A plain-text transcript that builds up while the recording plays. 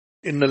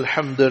إن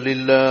الحمد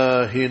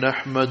لله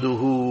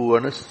نحمده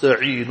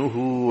ونستعينه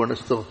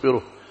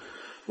ونستغفره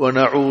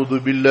ونعوذ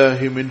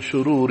بالله من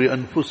شرور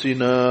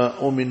أنفسنا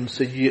ومن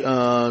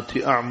سيئات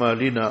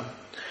أعمالنا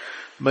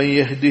من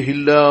يهده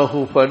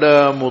الله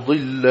فلا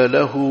مضل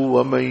له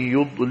ومن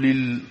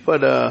يضلل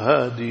فلا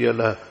هادي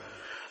له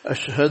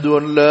أشهد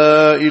أن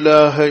لا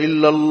إله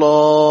إلا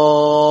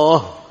الله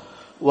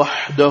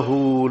وحده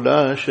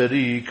لا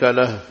شريك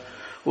له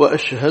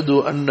وأشهد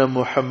أن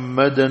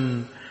محمدا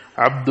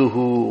عبده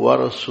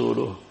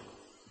ورسوله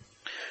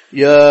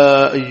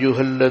يا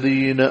أيها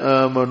الذين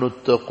آمنوا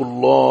اتقوا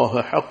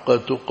الله حق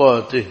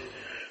تقاته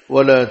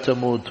ولا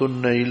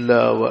تموتن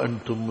إلا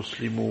وأنتم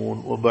مسلمون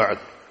وبعد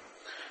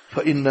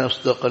فإن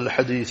أصدق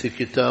الحديث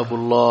كتاب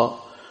الله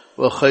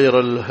وخير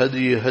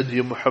الهدي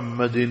هدي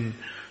محمد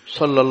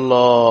صلى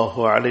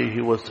الله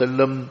عليه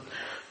وسلم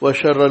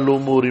وشر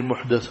الأمور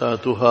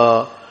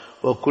محدثاتها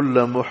وكل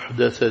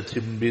محدثة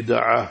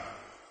بدعة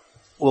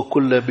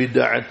وكل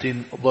بدعة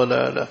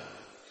ضلالة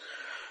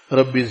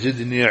رب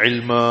زدني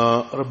علما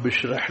رب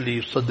اشرح لي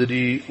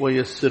صدري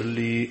ويسر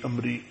لي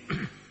أمري.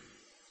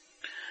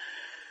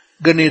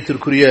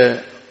 கண்ணியத்திற்குரிய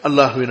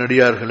அல்லாஹ்வின்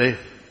அடியார்களே,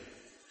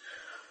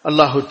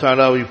 அல்லாஹு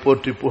தஆலாவை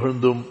போற்றி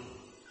புகழ்ந்தும்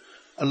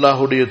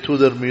அல்லாஹுடைய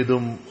தூதர்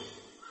மீதும்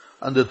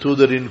அந்த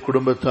தூதரின்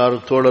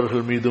குடும்பத்தார்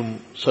தோழர்கள் மீதும்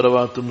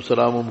ஸலவாத்தும்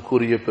ஸலாமும்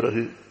கூறிய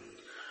பிறகு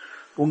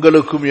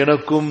உங்களுக்கும்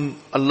எனக்கும்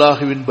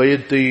அல்லாஹுவின்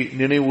பயத்தை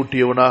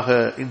நினைவூட்டியவனாக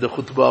இந்த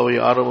குத்பாவை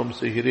ஆரம்பம்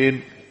செய்கிறேன்.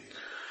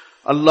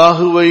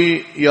 அல்லாஹுவை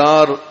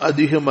யார்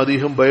அதிகம்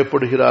அதிகம்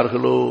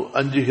பயப்படுகிறார்களோ,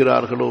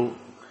 அஞ்சுகிறார்களோ,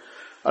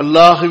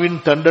 அல்லாஹுவின்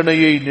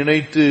தண்டனையை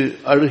நினைத்து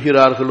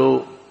அழுகிறார்களோ,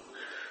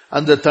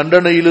 அந்த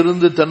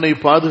தண்டனையிலிருந்து தன்னை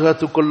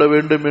பாதுகாத்துக் கொள்ள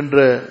வேண்டும் என்ற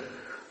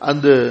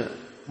அந்த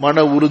மன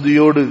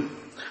உறுதியோடு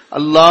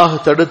அல்லாஹ்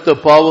தடுத்த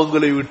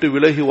பாவங்களை விட்டு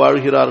விலகி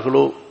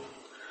வாழ்கிறார்களோ,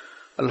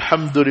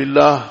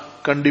 அல்ஹம்துலில்லாஹ்,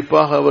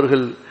 கண்டிப்பாக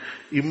அவர்கள்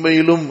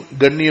இம்மையிலும்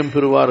கண்ணியம்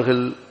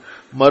பெறுவார்கள்.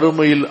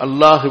 மறுமையில்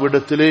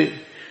அல்லாஹ்விடத்திலே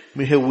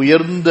மிக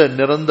உயர்ந்த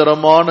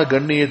நிரந்தரமான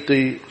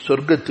கண்ணியத்தை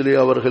சொர்க்கத்திலே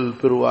அவர்கள்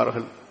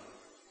பெறுவார்கள்.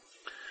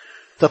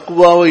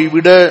 தக்வாவை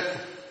விட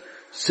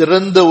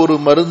சிறந்த ஒரு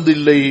மருந்து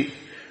இல்லை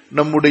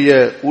நம்முடைய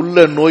உள்ள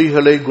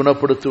நோய்களை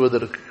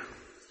குணப்படுத்துவதற்கு.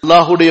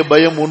 அல்லாஹுடைய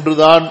பயம்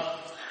ஒன்றுதான்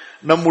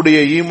நம்முடைய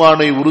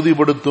ஈமானை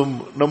உறுதிப்படுத்தும்,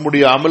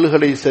 நம்முடைய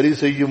அமல்களை சரி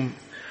செய்யும்,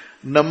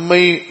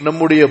 நம்மை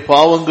நம்முடைய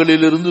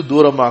பாவங்களிலிருந்து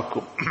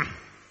தூரமாக்கும்.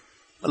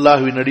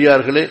 அல்லாஹ்வின்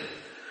அடியார்களே,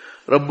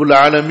 ரப்புல்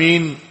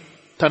ஆலமீன்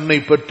தன்னை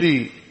பற்றி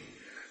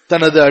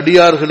தனது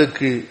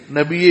அடியார்களுக்கு,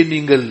 நபியே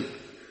நீங்கள்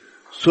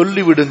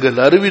சொல்லிவிடுங்கள்,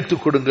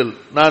 அறிவித்துக் கொடுங்கள்,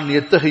 நான்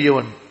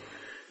எத்தகையவன்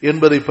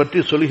என்பதை பற்றி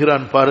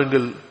சொல்கிறான்.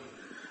 பாருங்கள்,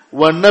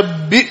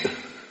 வநப்பி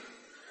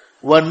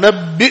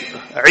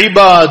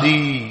இபாதி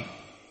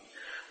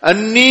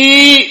அன்னி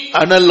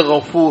அனல்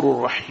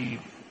கஃபூருர்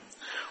ரஹீம்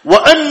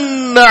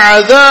وَأَنَّ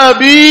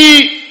عَذَابِي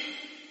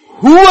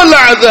هُوَ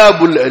الْعَذَابُ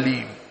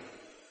الْأَلِيمُ.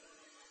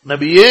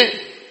 நபியே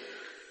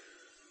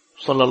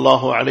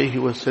ஸல்லல்லாஹு அலைஹி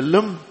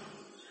வஸல்லம்,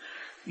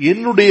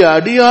 என்னுடைய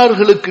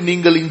அடியார்களுக்கு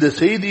நீங்கள் இந்த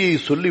செய்தியை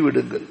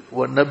சொல்லிவிடுங்கள்.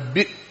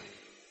 வநப்பி,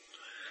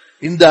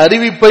 இந்த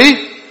அறிவிப்பை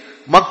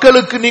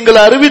மக்களுக்கு நீங்கள்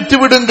அறிவித்து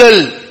விடுங்கள்,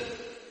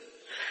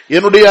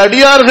 என்னுடைய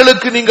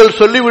அடியார்களுக்கு நீங்கள்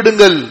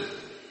சொல்லிவிடுங்கள்.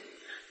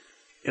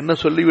 என்ன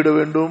சொல்லிவிட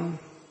வேண்டும்?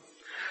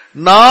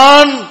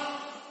 நான்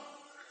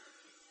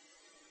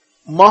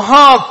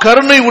மகா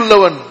கருணை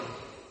உள்ளவன்,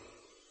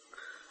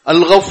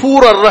 அல்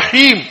கஃபூர் அர்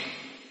ரஹீம்,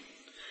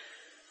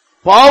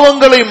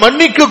 பாவங்களை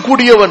மன்னிக்க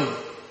கூடியவன்.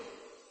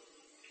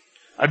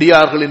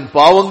 அடியார்களின்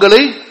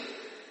பாவங்களை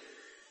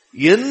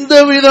எந்த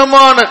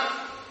விதமான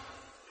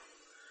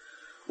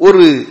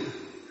ஒரு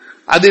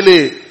அதிலே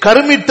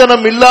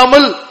கருமித்தனம்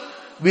இல்லாமல்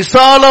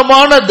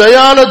விசாலமான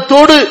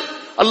தயாளத்தோடு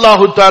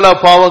அல்லாஹு தஆலா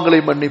பாவங்களை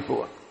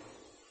மன்னிப்புவான்.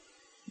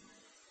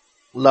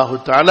 அல்லாஹு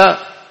தஆலா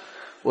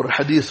ஒரு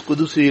ஹதீஸ்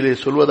குதுசியிலே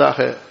சொல்வதாக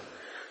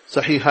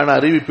சஹீஹான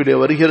அறிவிப்பிலே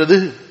வருகிறது.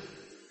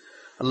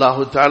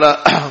 அல்லாஹு தஆலா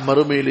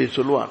மறுமையிலே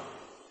சொல்வான்,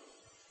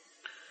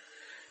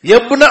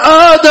 யப்ன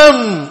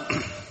ஆதம்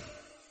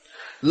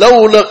லவ்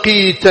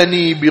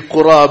லகீதனி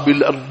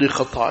பிகுராபில் அர்தி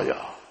ஹதாயா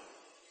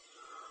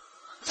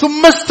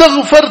ثم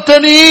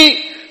استغفرتني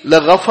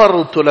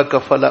لغفرت لك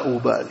فلا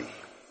أبالي.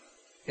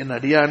 என்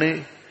அடியானே,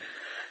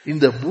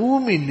 இந்த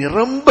பூமி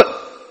நிரம்ப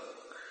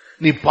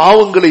நீ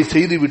பாவங்களை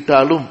செய்து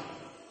விட்டாலும்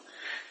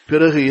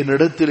பிறகு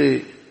என்னிடத்திலே,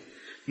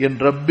 என்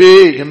ரப்பே,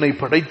 என்னை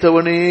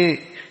படைத்தவனே,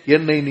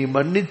 என்னை நீ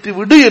மன்னித்து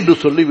விடு என்று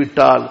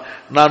சொல்லிவிட்டால்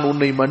நான்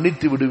உன்னை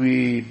மன்னித்து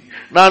விடுவேன்,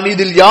 நான்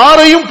இதில்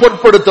யாரையும்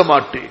பொருட்படுத்த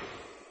மாட்டேன்.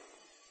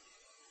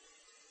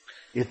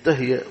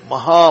 எத்தகைய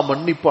மகா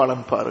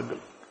மன்னிப்பாளன்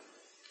பாருங்கள்.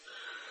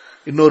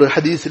 இன்னொரு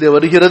ஹதீஸிலே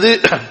வருகிறது,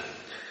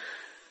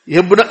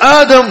 இப்ன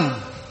ஆதம்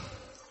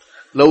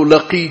லவ்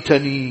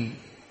லகீதனி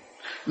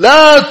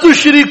லா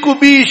துஷ்ரிகு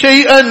பி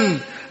ஷைஅன்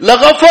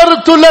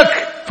லகஃபர்து லக்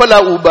ஃபலா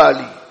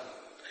உபாலி.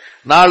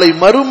 நாளை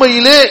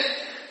மறுமையிலே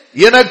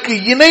எனக்கு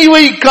இணை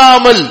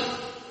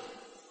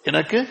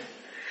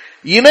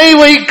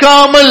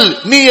வைக்காமல்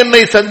நீ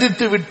என்னை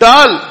சந்தித்து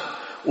விட்டால்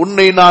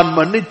உன்னை நான்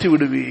மன்னித்து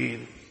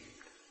விடுவேன்.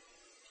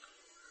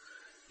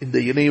 இந்த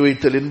இணை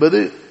வைத்தல் என்பது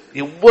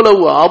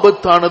எவ்வளவு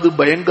ஆபத்தானது,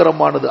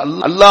 பயங்கரமானது.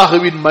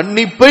 அல்லாஹ்வின்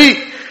மன்னிப்பை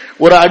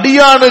ஒரு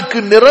அடியானுக்கு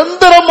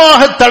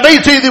நிரந்தரமாக தடை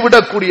செய்து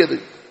விடக்கூடியது.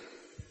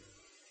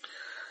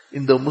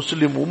 இந்த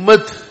முஸ்லிம்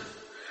உம்மத்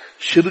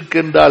ஷிர்க்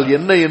என்றால்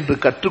என்ன என்று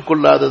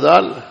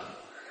கற்றுக்கொள்ளாததால்,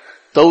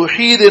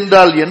 தௌஹீத்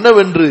என்றால்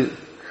என்னவென்று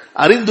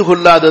அறிந்து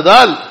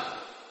கொள்ளாததால்,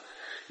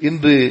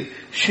 இன்று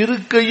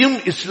ஷிர்க்கையும்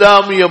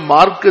இஸ்லாமிய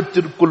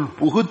மார்க்கத்திற்குள்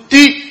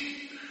புகுத்தி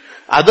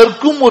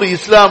அதற்கும் ஒரு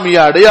இஸ்லாமிய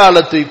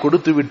அடையாளத்தை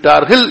கொடுத்து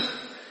விட்டார்கள்.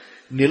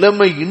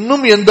 நிலைமை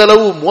இன்னும் எந்த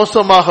அளவு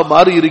மோசமாக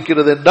மாறி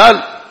இருக்கிறது என்றால்,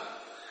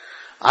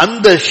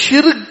 அந்த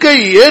ஷிர்க்கை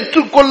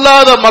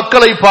ஏற்றுக்கொள்ளாத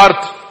மக்களை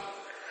பார்த்து,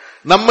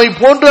 நம்மை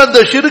போன்ற அந்த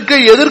ஷிர்க்கை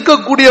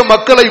எதிர்க்கக்கூடிய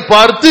மக்களை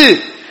பார்த்து,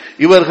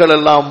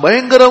 இவர்களெல்லாம்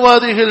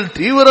பயங்கரவாதிகள்,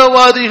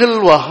 தீவிரவாதிகள்,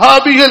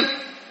 வஹாபிகள்,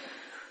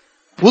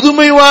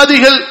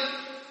 புதுமைவாதிகள்,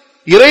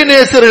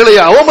 இறைநேசர்களை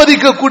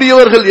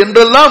அவமதிக்கக்கூடியவர்கள்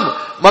என்றெல்லாம்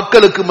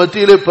மக்களுக்கு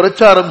மத்தியிலே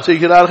பிரச்சாரம்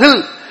செய்கிறார்கள்.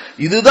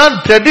 இதுதான்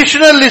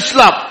ட்ரெடிஷனல்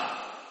இஸ்லாம்.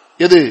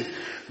 எது?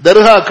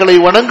 தர்காக்களை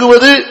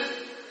வணங்குவது,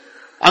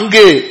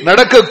 அங்கே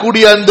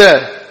நடக்கக்கூடிய அந்த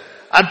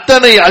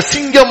அத்தனை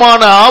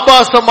அசிங்கமான,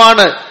 ஆபாசமான,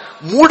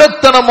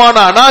 மூடத்தனமான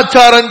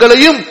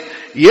அனாச்சாரங்களையும்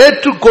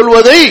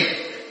ஏற்றுக்கொள்வதை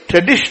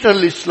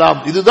ட்ரெடிஷனல் இஸ்லாம்,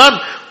 இதுதான்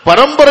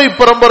பரம்பரை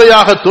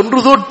பரம்பரையாக தொன்று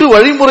தொட்டு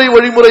வழிமுறை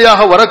வழிமுறையாக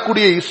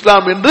வரக்கூடிய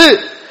இஸ்லாம் என்று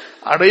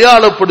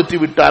அடையாளப்படுத்தி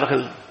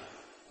விட்டார்கள்.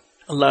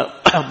 அல்லாஹ்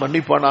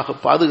மன்னிப்பானாக,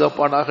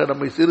 பாதுகாப்பானாக,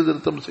 நம்மை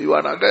சீர்திருத்தம்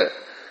செய்வானாக.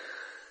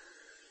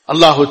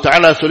 அல்லாஹு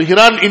தஆலா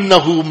சொல்கிறான்,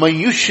 இன்னஹு மன்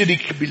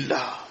யுஷ்ரிக்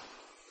பில்லாஹ்,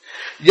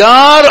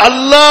 யார்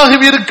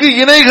அல்லாஹ்விற்கு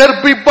இணை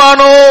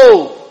கற்பிப்பானோ,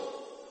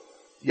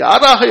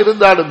 யாராக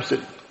இருந்தாலும்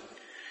சரி.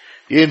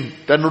 ஏன்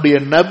தன்னுடைய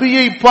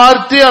நபியை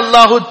பார்த்தே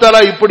அல்லாஹு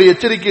தஆலா இப்படி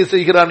எச்சரிக்கை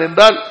செய்கிறான்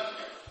என்றால்,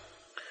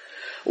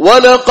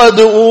 وَلَقَدْ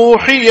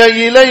أُوحِيَ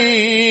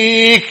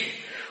إِلَيْكَ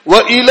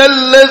وَإِلَى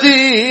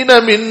الَّذِينَ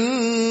مِنْ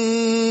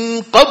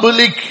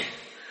قَبْلِكَ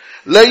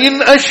لَئِنْ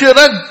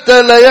أَشْرَكْتَ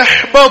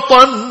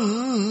لَيَحْبَطَنَّ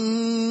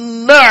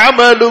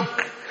عَمَلُكَ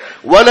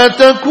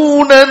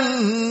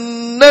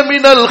وَلَتَكُونَنَّ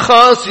مِنَ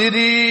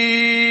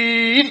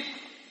الْخَاسِرِينَ.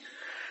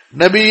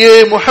 நபியே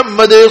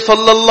முஹம்மதே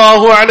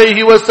ஸல்லல்லாஹு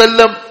அலைஹி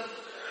வஸல்லம்,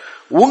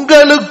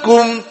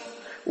 உங்களுக்கும்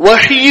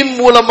வஹீயின்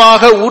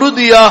மூலமாக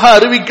உறுதியாக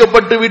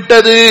அறிவிக்கப்பட்டு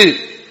விட்டது.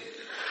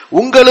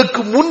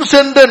 உங்களுக்கு முன்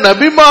சென்ற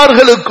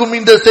நபிமார்களுக்கும்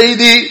இந்த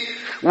செய்தி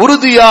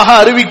உறுதியாக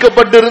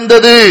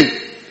அறிவிக்கப்பட்டிருந்தது.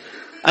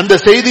 அந்த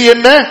செய்தி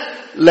என்ன?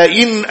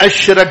 லஇன்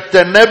அஷ்ரக்த,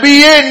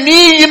 நபியே நீ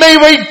இணை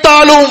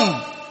வைத்தாலும்,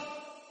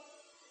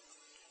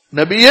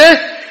 நபியே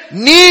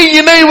நீ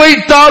இணை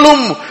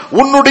வைத்தாலும்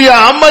உன்னுடைய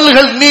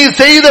அமல்கள், நீ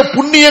செய்த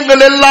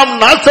புண்ணியங்கள் எல்லாம்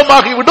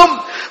நாசமாகிவிடும்,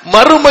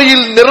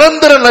 மறுமையில்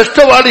நிரந்தர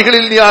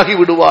நஷ்டவாளிகளில் நீ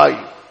ஆகிவிடுவாய்.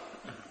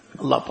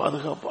 அல்லாஹ்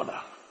பாதுகாப்பானா,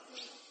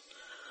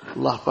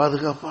 அல்லாஹ்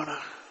பாதுகாப்பானா.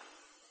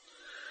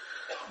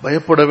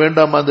 பயப்பட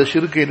வேண்டாம் அந்த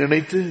ஷிர்க்கை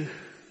நினைத்து.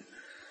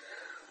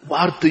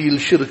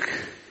 வார்த்தையில் ஷிர்க்,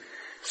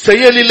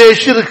 செயலிலே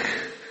ஷிர்க்,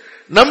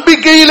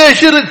 நம்பிக்கையிலே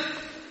ஷிர்க்.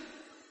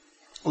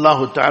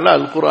 அல்லாஹு தஆலா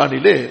அல்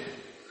குர்ஆனிலே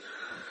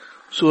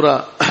சூரா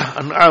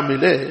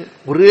அன்ஆமிலே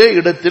ஒரே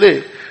இடத்திலே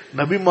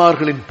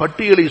நபிமார்களின்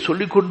பட்டியலை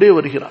சொல்லிக்கொண்டே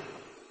வருகிறான்.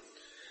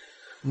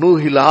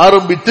 நூஹில்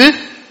ஆரம்பித்து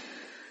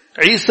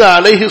ஈசா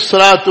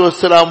அலைஹிஸ்ஸலாத்து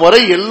வஸ்ஸலாம்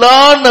வரை எல்லா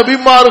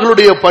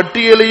நபிமார்களுடைய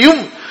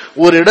பட்டியலையும்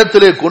ஒரு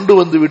இடத்திலே கொண்டு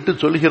வந்து விட்டு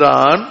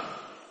சொல்கிறான்,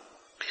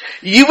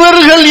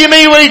 இவர்கள்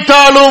இணை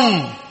வைத்தாலும்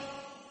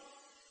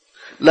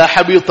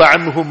லஹபித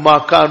அன்ஹும் மா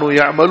கானூ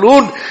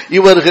யஅமலூன்,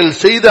 இவர்கள்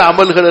செய்த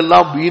அமல்கள்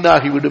எல்லாம்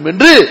வீணாகிவிடும்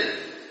என்று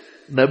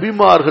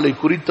நபிமார்களை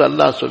குறித்து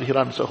அல்லாஹ்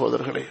சொல்கிறான்.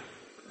 சகோதரர்களே,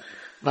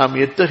 நாம்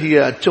எத்தகைய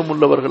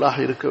அச்சமுள்ளவர்களாக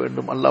இருக்க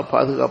வேண்டும். அல்லாஹ்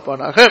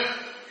பாதுகாப்பானாக.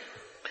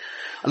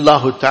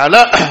 அல்லாஹு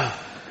தஆலா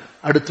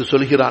அடுத்து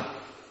சொல்கிறான்,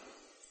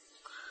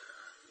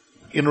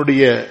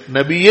 என்னுடைய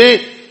நபியே,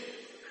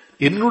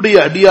 என்னுடைய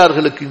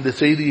அடியார்களுக்கு இந்த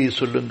செய்தியை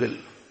சொல்லுங்கள்,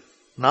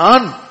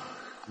 நான்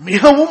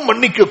மிகவும்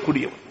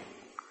மன்னிக்கக்கூடியவன்.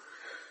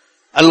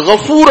 அல்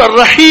கஃபூர் அர்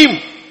ரஹீம்,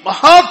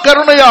 மகா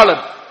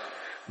கருணையாளன்.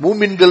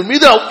 மூமின்கள்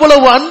மீது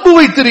அவ்வளவு அன்பு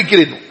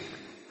வைத்திருக்கிறேன்.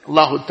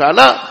 அல்லாஹு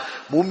தஆலா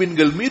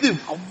மூமின்கள் மீது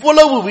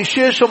அவ்வளவு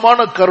விசேஷமான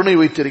கருணை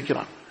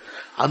வைத்திருக்கிறான்.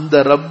 அந்த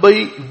ரப்பை,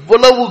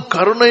 இவ்வளவு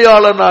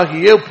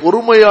கருணையாளனாகிய,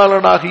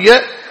 பொறுமையாளனாகிய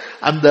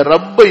அந்த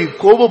ரப்பை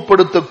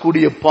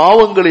கோபப்படுத்தக்கூடிய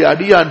பாவங்களை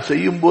அடியான்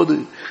செய்யும் போது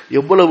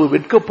எவ்வளவு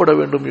வெட்கப்பட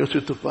வேண்டும்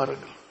யோசித்து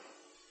பாருங்கள்.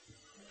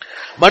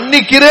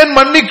 மன்னிக்கிறேன்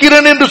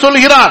மன்னிக்கிறேன் என்று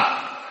சொல்கிறான்.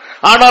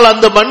 ஆனால்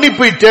அந்த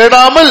மன்னிப்பை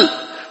தேடாமல்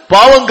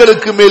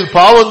பாவங்களுக்கு மேல்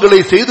பாவங்களை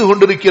செய்து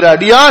கொண்டிருக்கிற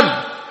அடியான்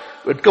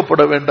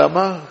வெட்கப்பட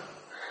வேண்டாமா?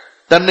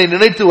 தன்னை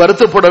நினைத்து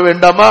வருத்தப்பட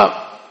வேண்டாமா?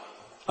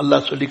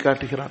 அல்லாஹ் சொல்லி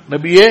காட்டுகிறான்,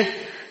 நபியே,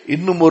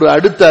 இன்னும் ஒரு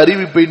அடுத்த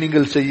அறிவிப்பை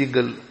நீங்கள்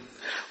செய்யுங்கள்.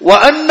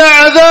 வஅன்ன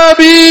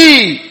அஸாபி,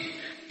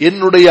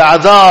 என்னுடைய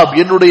அஸாப்,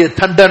 என்னுடைய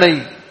தண்டனை,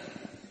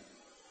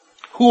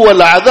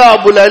 ஹுவல்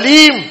அஸாபுல்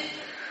அலீம்,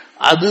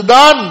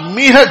 அதுதான்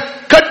மிக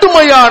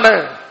கடுமையான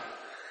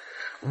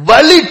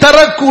வலி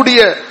தரக்கூடிய.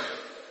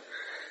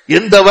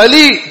 எந்த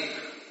வலி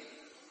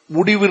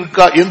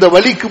எந்த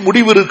வலிக்கு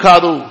முடிவு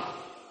இருக்காதோ,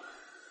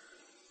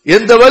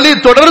 எந்த வலி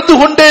தொடர்ந்து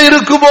கொண்டே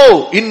இருக்குமோ,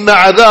 இன்ன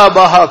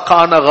அஸாபஹா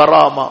கான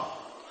கராமா.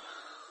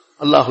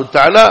 அல்லாஹு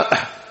தஆலா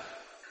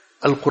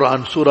அல்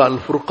குர்ஆன் சூரா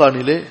அல்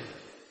ஃபுர்கானிலே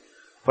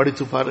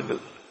படித்து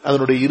பாருங்கள்.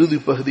 அதனுடைய இறுதி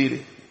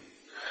பகுதியிலே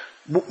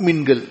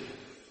முஃமின்கள்,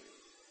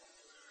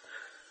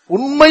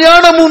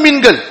 உண்மையான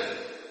மூமின்கள்,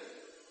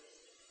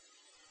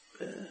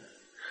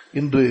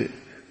 இன்று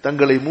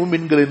தங்களை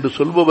மூமின்கள் என்று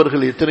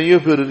சொல்பவர்கள் எத்தனையோ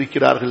பேர்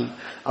இருக்கிறார்கள்.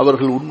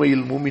 அவர்கள்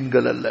உண்மையில்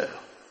மூமின்கள் அல்ல.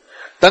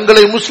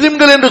 தங்களை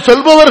முஸ்லிம்கள் என்று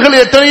சொல்பவர்கள்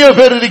எத்தனையோ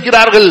பேர்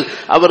இருக்கிறார்கள்.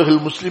 அவர்கள்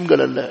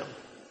முஸ்லிம்கள் அல்ல.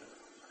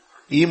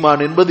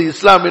 ஈமான் என்பது,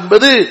 இஸ்லாம்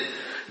என்பது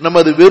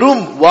நமது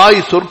வெறும்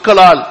வாய்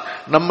சொற்களால்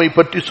நம்மை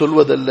பற்றி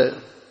சொல்வதல்ல.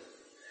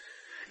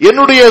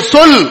 என்னுடைய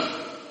சொல்,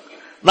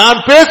 நான்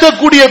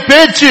பேசக்கூடிய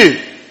பேச்சு,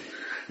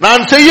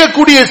 நான்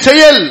செய்யக்கூடிய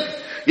செயல்,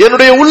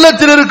 என்னுடைய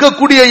உள்ளத்தில்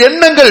இருக்கக்கூடிய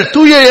எண்ணங்கள்,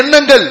 தூய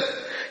எண்ணங்கள்,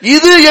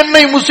 இது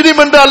என்னை முஸ்லிம்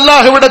என்று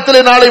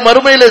அல்லாஹ்விடத்திலே நாளை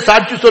மறுமையிலே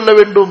சாட்சி சொல்ல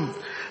வேண்டும்.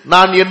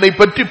 நான் என்னை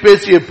பற்றி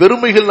பேசிய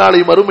பெருமைகள்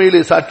நாளை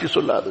மறுமையிலே சாட்சி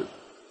சொல்லாது.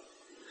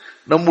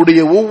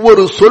 நம்முடைய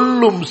ஒவ்வொரு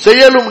சொல்லும்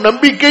செயலும்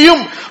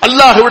நம்பிக்கையும்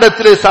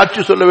அல்லாஹ்விடத்திலே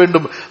சாட்சி சொல்ல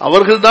வேண்டும்.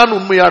 அவர்கள்தான்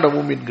உண்மையான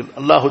மூமின்கள்.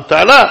 அல்லாஹ்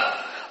தஆலா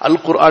அல்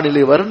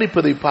குர்ஆனிலே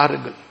வர்ணிப்பதை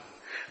பாருங்கள்.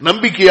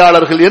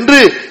 நம்பிக்கையாளர்கள் என்று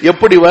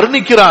எப்படி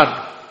வர்ணிக்கிறான்.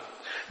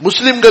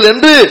 முஸ்லிம்கள்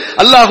என்று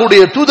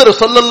அல்லாஹ்வுடைய தூதர்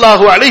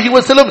ஸல்லல்லாஹு அலைஹி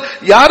வஸல்லம்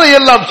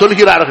யாரையெல்லாம்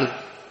சொல்கிறார்கள்.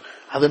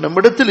 அது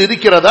நம்மிடத்தில்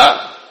இருக்கிறதா?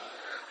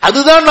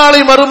 அதுதான்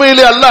நாளை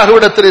மறுமையிலே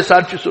அல்லாஹ்விடத்திலே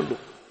சாட்சி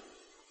சொல்லும்.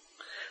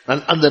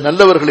 அந்த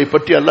நல்லவர்களை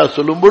பற்றி அல்லாஹ்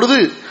சொல்லும் பொழுது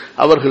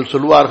அவர்கள்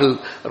சொல்வார்கள்,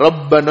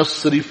 ரப்பனா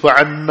ஸ்ரிஃப்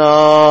அன்னா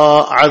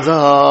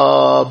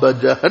அஸாப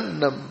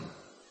ஜஹன்னம்.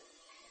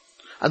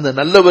 அந்த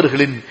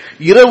நல்லவர்களின்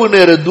இரவு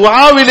நேர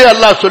துஆவிலே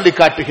அல்லாஹ் சொல்லி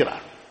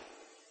காட்டுகிறார்,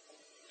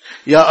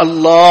 யா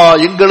அல்லாஹ்,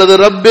 எங்களது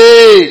ரப்பே,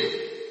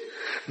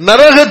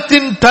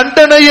 நரகத்தின்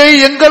தண்டனையை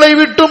எங்களை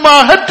விட்டும்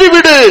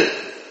அகற்றிவிடு,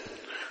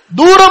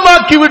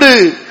 தூரமாக்கிவிடு.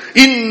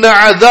 இன்ன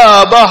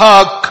அஸாபஹா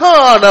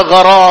கான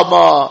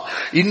கராமா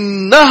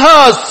இன்னஹா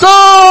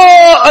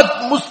சாஅத்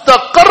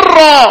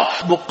முஸ்தகர்ரா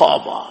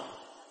முகாமா.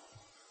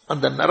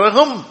 அந்த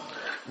நரகம்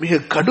மிக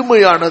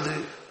கடுமையானது.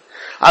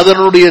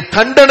 அதனுடைய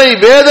தண்டனை,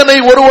 வேதனை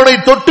ஒருவனை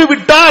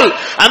தொட்டுவிட்டால்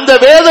அந்த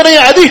வேதனை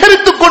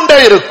அதிகரித்துக் கொண்டே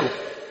இருக்கும்.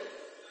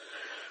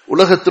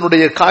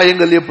 உலகத்தினுடைய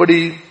காயங்கள் எப்படி?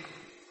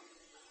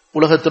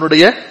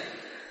 உலகத்தினுடைய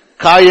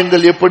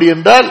காயங்கள் எப்படி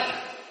என்றால்,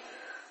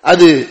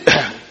 அது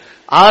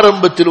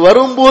ஆரம்பத்தில்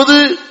வரும்போது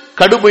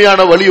கடுமையான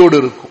வலியோடு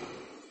இருக்கும்,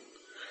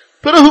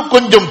 பிறகு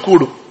கொஞ்சம்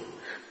கூடும்,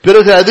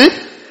 பிறகு அது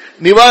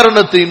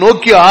நிவாரணத்தை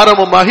நோக்கி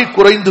ஆரம்பமாகி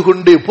குறைந்து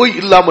கொண்டே போய்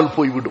இல்லாமல்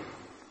போய்விடும்.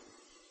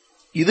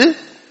 இது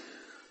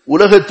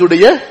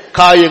உலகத்துடைய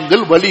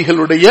காயங்கள்,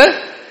 வலிகளுடைய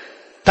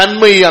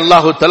தன்மையை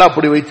அல்லாஹு தஆலா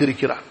அப்படி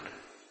வைத்திருக்கிறான்.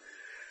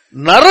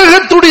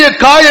 நரகத்துடைய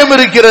காயம்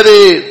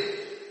இருக்கிறதே,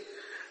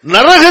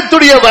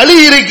 நரகத்துடைய வலி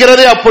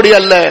இருக்கிறதே, அப்படி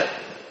அல்ல.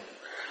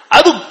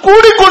 அது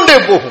கூடிக்கொண்டே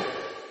போகும்.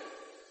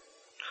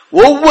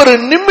 ஒவ்வொரு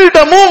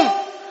நிமிடமும்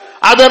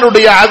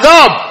அதனுடைய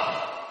அஸாப்,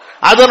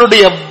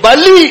 அதனுடைய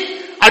வலி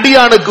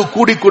அடியானுக்கு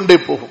கூடிக்கொண்டே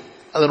போகும்.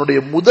 அதனுடைய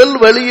முதல்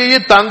வலியையே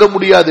தாங்க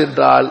முடியாது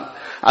என்றால்,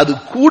 அது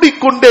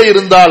கூடிக்கொண்டே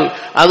இருந்தால்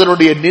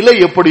அதனுடைய நிலை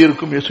எப்படி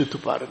இருக்கும் யோசித்து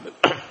பாருங்கள்.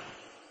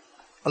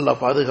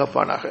 அல்லாஹ்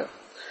பாதுகாப்பானாக.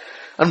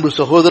 அன்பு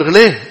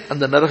சகோதரர்களே,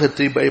 அந்த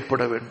நரகத்தை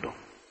பயப்பட வேண்டும்.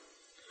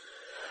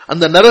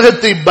 அந்த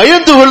நரகத்தை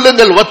பயந்து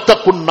கொள்ளுங்கள்.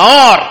 வத்தகுன்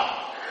நார்,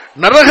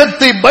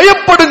 நரகத்தை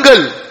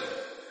பயப்படுங்கள்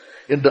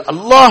என்று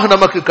அல்லாஹ்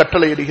நமக்கு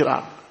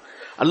கட்டளையிடுகிறான்.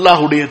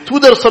 அல்லாஹ்வுடைய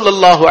தூதர்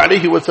ஸல்லல்லாஹு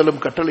அலைஹி வஸல்லம்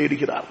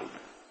கட்டளையிடுகிறார்கள்.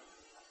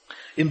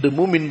 இன்று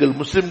மூமின்கள்,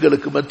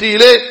 முஸ்லிம்களுக்கு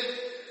மத்தியிலே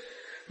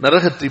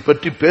நரகத்தை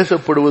பற்றி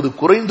பேசப்படுவது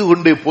குறைந்து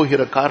கொண்டே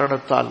போகிற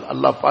காரணத்தால்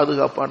அல்லாஹ்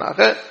பாதுகாப்பானாக,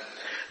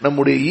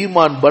 நம்முடைய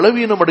ஈமான்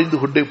பலவீனம் அடைந்து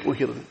கொண்டே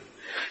போகிறது.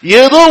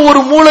 ஏதோ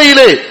ஒரு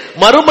மூலையிலே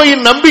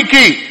மறுமையின்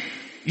நம்பிக்கை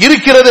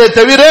இருக்கிறதே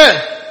தவிர,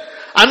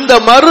 அந்த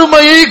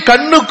மறுமையை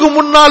கண்ணுக்கு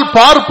முன்னால்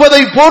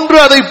பார்ப்பதை போன்று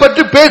அதை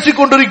பற்றி பேசிக்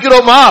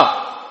கொண்டிருக்கிறோமா?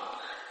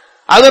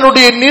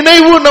 அதனுடைய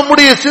நினைவு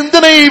நம்முடைய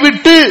சிந்தனையை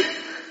விட்டு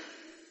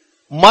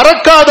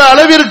மறக்காத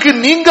அளவிற்கு,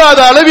 நீங்காத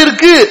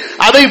அளவிற்கு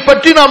அதை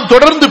பற்றி நாம்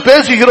தொடர்ந்து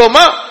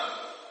பேசுகிறோமா?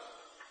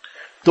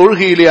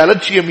 தொழுகையிலே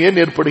அலட்சியம் ஏன்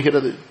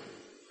ஏற்படுகிறது?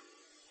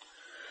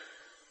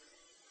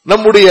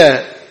 நம்முடைய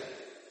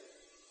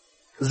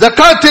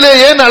ஜகாத்திலே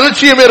ஏன்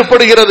அலட்சியம்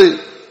ஏற்படுகிறது?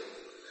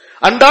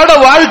 அன்றாட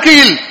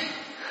வாழ்க்கையில்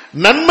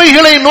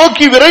நன்மைகளை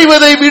நோக்கி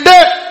விரைவதை விட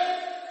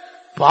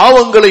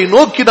பாவங்களை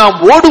நோக்கி நாம்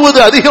ஓடுவது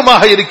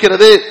அதிகமாக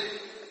இருக்கிறது.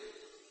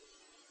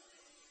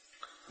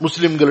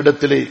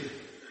 முஸ்லிம்களிடத்திலே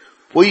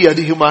பொய்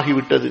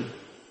அதிகமாகிவிட்டது.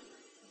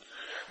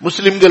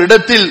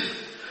 முஸ்லிம்களிடத்தில்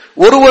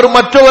ஒருவர்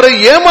மற்றவரை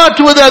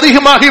ஏமாற்றுவது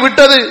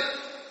அதிகமாகிவிட்டது.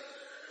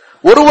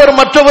 ஒருவர்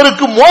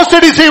மற்றவருக்கு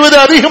மோசடி செய்வது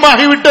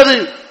அதிகமாகிவிட்டது.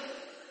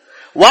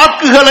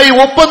 வாக்குகளை,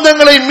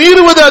 ஒப்பந்தங்களை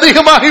மீறுவது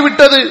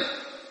அதிகமாகிவிட்டது.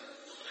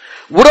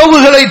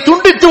 உறவுகளை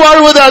துண்டித்து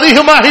வாழ்வது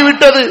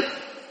அதிகமாகிவிட்டது.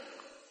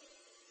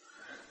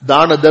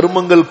 தான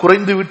தர்மங்கள்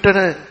குறைந்து விட்டன.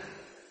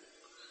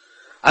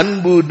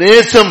 அன்பு,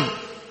 நேசம்,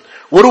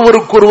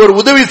 ஒருவருக்கொருவர்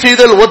உதவி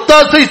செய்தல்,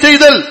 ஒத்தாசை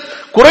செய்தல்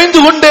குறைந்து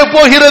கொண்டே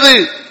போகிறது.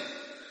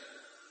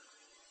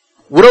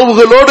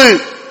 உறவுகளோடு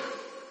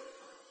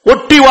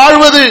ஒட்டி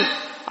வாழ்வது,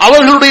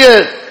 அவர்களுடைய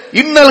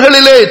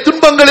இன்னல்களிலே,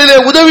 துன்பங்களிலே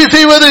உதவி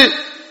செய்வது,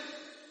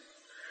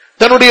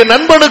 தன்னுடைய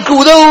நண்பனுக்கு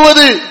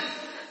உதவுவது,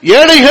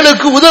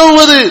 ஏழைகளுக்கு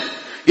உதவுவது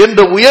என்ற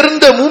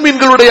உயர்ந்த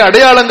மூமின்களுடைய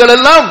அடையாளங்கள்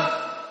எல்லாம்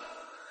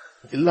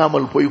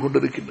இல்லாமல் போய்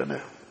கொண்டிருக்கின்றன.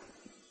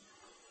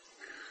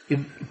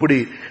 இப்படி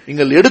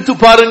நீங்கள் எடுத்து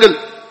பாருங்கள்.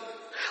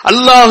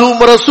 அல்லாஹும்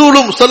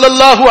ரசூலும்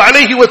ஸல்லல்லாஹு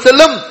அலைஹி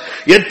வஸல்லம்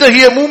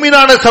எத்தகைய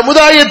மூமினான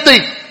சமுதாயத்தை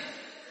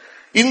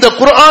இந்த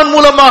குர்ஆன்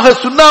மூலமாக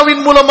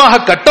சுன்னாவின்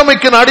மூலமாக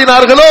கட்டமைக்க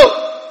நாடினார்களோ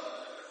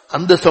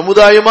அந்த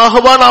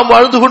சமுதாயமாகவா நாம்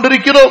வாழ்ந்து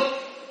கொண்டிருக்கிறோம்?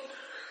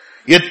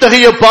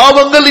 எத்தகைய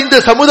பாவங்கள் இந்த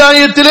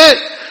சமுதாயத்திலே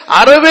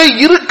அறவே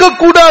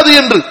இருக்கக்கூடாது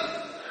என்று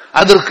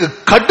அதற்கு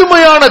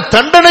கடுமையான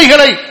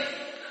தண்டனைகளை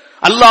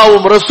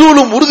அல்லாஹ்வும்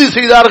ரசூலும் உறுதி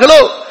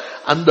செய்தார்களோ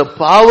அந்த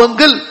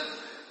பாவங்கள்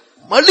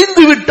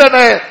மலிந்து விட்டன.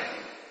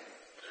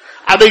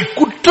 அதை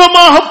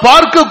குற்றமாக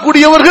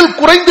பார்க்கக்கூடியவர்கள்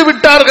குறைந்து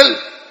விட்டார்கள்.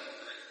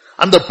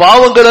 அந்த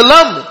பாவங்கள்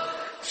எல்லாம்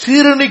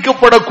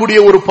சீரணிக்கப்படக்கூடிய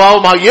ஒரு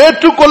பாவமாக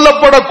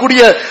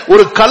ஏற்றுக்கொள்ளப்படக்கூடிய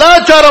ஒரு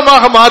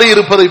கலாச்சாரமாக மாறி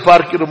இருப்பதை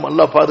பார்க்கிறோம்.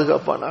 அல்லாஹ்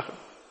பாதுகாப்பானாக.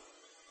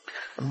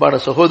 அன்பான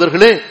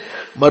சகோதரர்களே,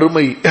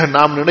 மறுமை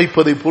நாம்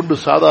நினைப்பதை போன்று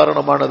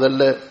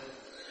சாதாரணமானதல்ல.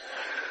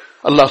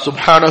 அல்லாஹ்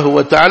சுப்ஹானஹு வ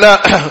தஆலா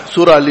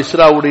சூரா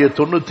அல்-இஸ்ராவுடைய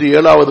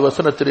 97வது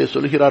வசனத்திலே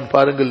சொல்கிறான்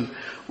பாருங்கள்,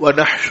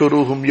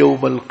 வனஹ்ஷுருஹும்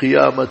யௌமல்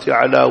கியாமத்தி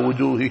அலா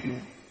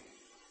வுஜூஹிஹிம்.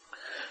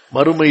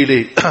 மறுமையிலே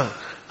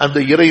அந்த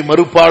இறை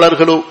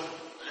மறுப்பாளர்களோ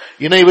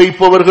இணை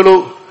வைப்பவர்களோ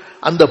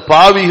அந்த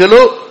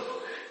பாவிகளோ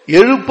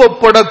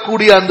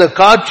எழுப்பப்படக்கூடிய அந்த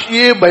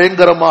காட்சியே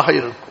பயங்கரமாக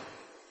இருக்கும்.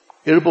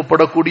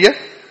 எழுப்பப்படக்கூடிய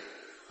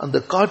அந்த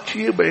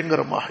காட்சியே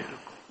பயங்கரமாக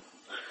இருக்கும்.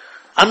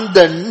 அந்த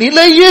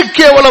நிலையே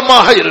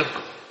கேவலமாக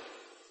இருக்கும்.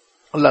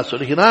 அல்லாஹ்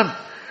சொல்கிறான்,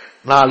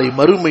 நாளை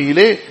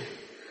மறுமையிலே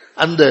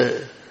அந்த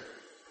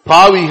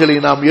பாவிகளை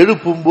நாம்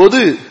எழுப்பும்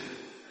போது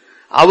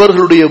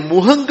அவர்களுடைய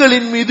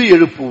முகங்களின் மீது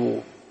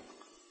எழுப்புவோம்.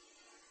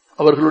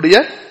 அவர்களுடைய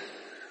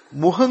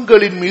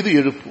முகங்களின் மீது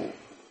எழுப்புவோம்.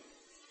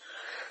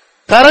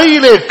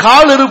 தரையிலே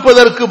கால்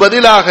இருப்பதற்கு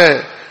பதிலாக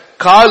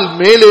கால்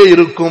மேலே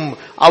இருக்கும்.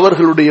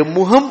 அவர்களுடைய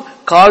முகம்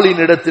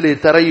காலின் இடத்திலே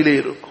தரையிலே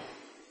இருக்கும்.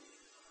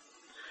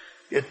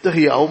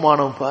 எத்தகைய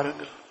அவமானம்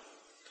பாருங்கள்.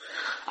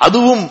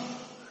 அதுவும்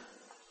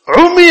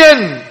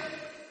உமியன்,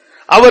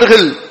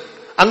 அவர்கள்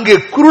அங்கே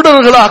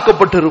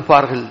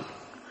குருடர்களாக்கப்பட்டிருப்பார்கள்.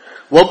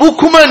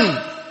 வபுக்குமன்,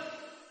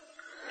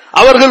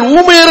 அவர்கள்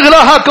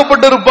ஊமையர்களாக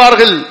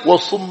ஆக்கப்பட்டிருப்பார்கள்.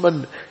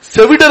 வசும்மன்,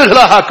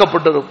 செவிடர்களாக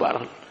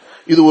ஆக்கப்பட்டிருப்பார்கள்.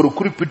 இது ஒரு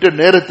குறிப்பிட்ட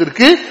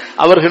நேரத்திற்கு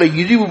அவர்களை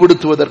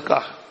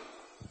இழிவுபடுத்துவதற்காக.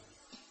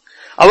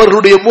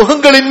 அவர்களுடைய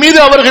முகங்களின் மீது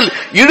அவர்கள்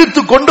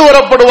இழுத்து கொண்டு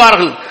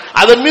வரப்படுவார்கள்.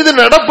 அதன் மீது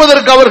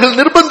நடப்பதற்கு அவர்கள்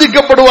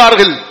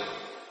நிர்பந்திக்கப்படுவார்கள்.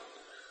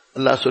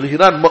 அல்லாஹ்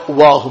சொல்கிறான்,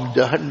 மஅவாஹும்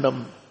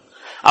ஜஹன்னம்,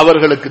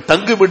 அவர்களுக்கு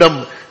தங்குமிடம்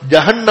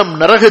ஜஹன்னம்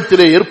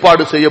நரகத்திலே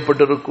ஏற்பாடு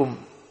செய்யப்பட்டிருக்கும்.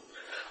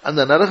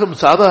 அந்த நரகம்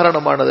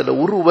சாதாரணமானதல்ல.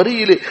 ஒரு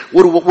வரியிலே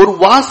ஒரு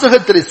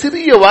வாசகத்திலே,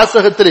 சிறிய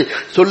வாசகத்திலே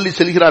சொல்லி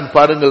செல்கிறான்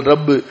பாருங்கள்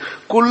ரப்பு,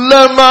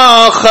 குல்லமா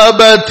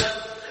ஹபத்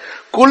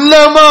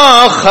குல்லமா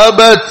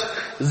ஹபத்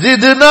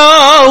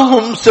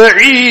ஜித்னாஹும்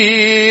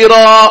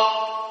சஈரா.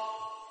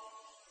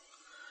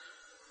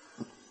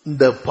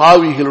 இந்த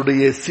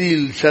பாவிகளுடைய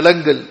சீல்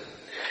சலங்கள்,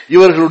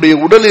 இவர்களுடைய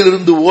உடலில்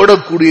இருந்து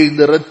ஓடக்கூடிய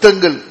இந்த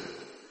இரத்தங்கள்,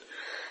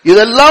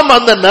 இதெல்லாம்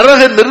அந்த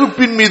நரக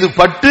நெருப்பின் மீது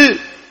பட்டு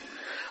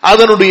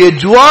அதனுடைய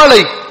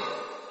ஜுவாலை,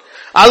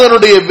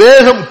 அதனுடைய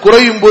வேகம்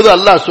குறையும் போது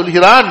அல்லாஹ்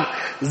சொல்கிறான்,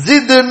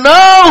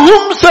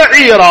 ஜித்னாஹும்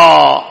சஈரா,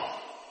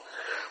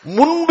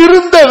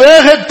 முன்பிருந்த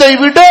வேகத்தை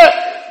விட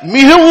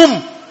மிகவும்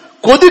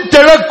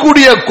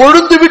கொதித்தெழக்கூடிய,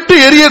 கொழுந்து விட்டு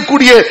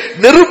எரியக்கூடிய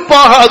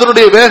நெருப்பாக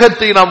அதனுடைய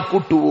வேகத்தை நாம்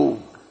கூட்டுவோம்.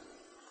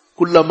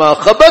 குல்லமா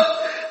கபத்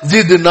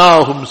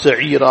ஜித்னாஹும்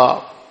சஈரா.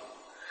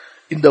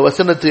 இந்த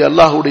வசனத்தை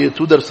அல்லாஹ்வுடைய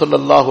தூதர்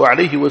ஸல்லல்லாஹு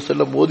அலைஹி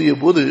வஸல்லம் ஓதிய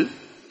போது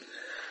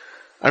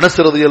அனஸ்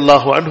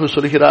ரலியல்லாஹு அன்ஹு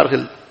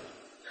சொல்கிறார்கள்,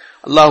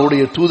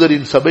 அல்லாஹ்வுடைய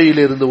தூதரின்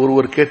சபையிலே இருந்த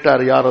ஒருவர்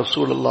கேட்டார், யா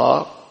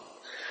ரசூலல்லாஹ்,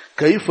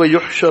 கைஃப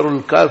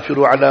யுஹ்ஷருல்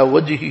காஃபிரு அலா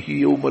வஜ்ஹிஹி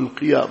யௌமல்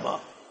கியாமா.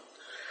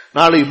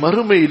 நாளை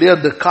மறுமையிலே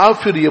அந்த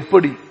காஃபிர்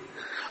எப்படி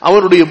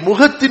அவனுடைய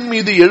முகத்தின்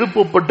மீது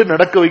எழுப்பப்பட்டு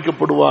நடக்க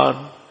வைக்கப்படுவான்?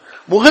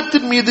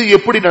 முகத்தின் மீது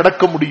எப்படி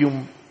நடக்க முடியும்?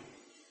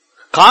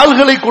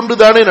 கால்களை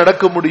கொண்டுதானே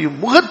நடக்க முடியும்,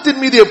 முகத்தின்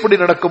மீது எப்படி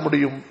நடக்க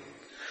முடியும்?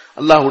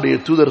 அல்லாஹ்வுடைய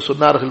தூதர்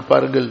சொன்னார்கள்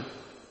பாருங்கள்,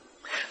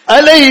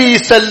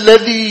 அலைஸ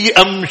அல்லதி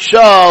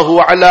அம்ஷாஹு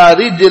அலா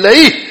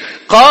ரிஜ்லைஹி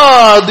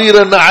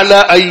காதிரன் அலா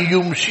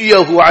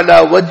அய்யும்ஷியஹு அலா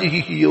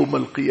வஜ்ஹிஹி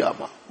யௌமல்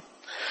கியாமா.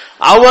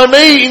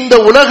 அவனை இந்த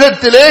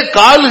உலகத்திலே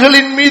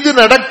கால்களின் மீது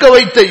நடக்க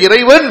வைத்த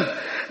இறைவன்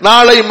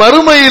நாளை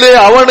மறுமையிலே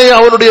அவனை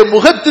அவனுடைய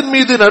முகத்தின்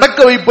மீது நடக்க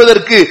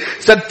வைப்பதற்கு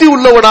சக்தி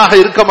உள்ளவனாக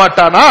இருக்க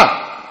மாட்டானா?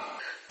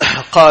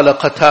 قال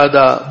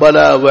قتادة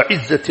بلا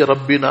وعزة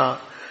ربنا.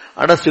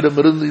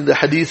 அனஸிடமிருந்து இந்த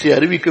ஹதீஸை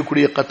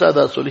அறிவிக்கக்கூடிய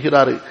கத்தாதா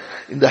சொல்கிறாரு,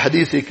 இந்த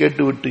ஹதீஸை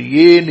கேட்டுவிட்டு,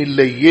 ஏன்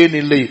இல்லை ஏன்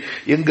இல்லை,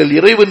 எங்கள்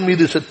இறைவன்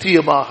மீது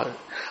சத்தியமாக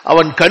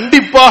அவன்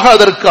கண்டிப்பாக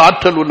அதற்கு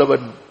ஆற்றல்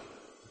உள்ளவன்.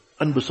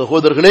 அன்பு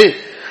சகோதரர்களே,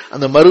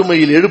 அந்த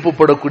மறுமையில்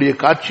எழுப்பப்படக்கூடிய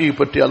காட்சியை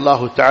பற்றி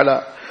அல்லாஹு தஆலா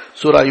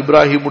சூரா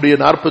இப்ராஹிமுடைய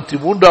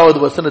 43வது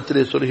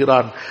வசனத்திலே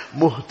சொல்கிறான்,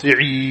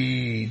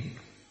 முஹ்திஈன்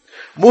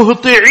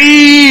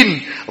முஹ்திஈன்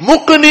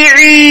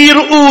முக்னிஈ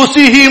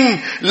ரூஸிஹிம்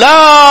லா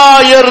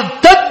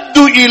யர்தத்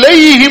தத்து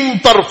இலைஹிம்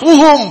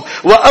தர்ஃபுஹும்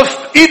வ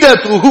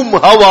அஃஇததுஹும்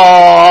ஹவா.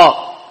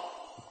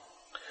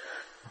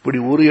 இப்படி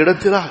ஒரு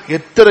இடத்தில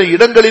எத்தனை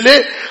இடங்களிலே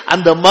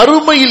அந்த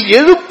மறுமையில்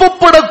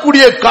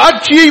எழுப்பப்படக்கூடிய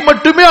காட்சியை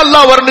மட்டுமே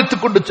அல்லாஹ்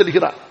வர்ணித்துக் கொண்டு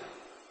செல்கிறான்.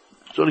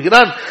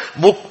 சொல்கிறான்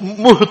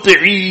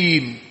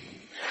முஹ்தீன்,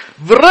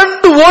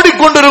 விரண்டு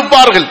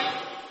ஓடிக்கொண்டிருப்பார்கள்.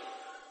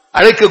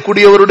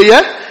 அழைக்கக்கூடியவருடைய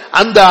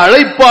அந்த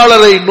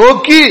அழைப்பாளரை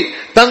நோக்கி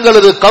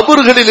தங்களது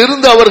கபர்களில்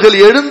இருந்து அவர்கள்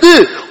எழுந்து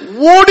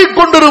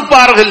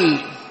ஓடிக்கொண்டிருப்பார்கள்.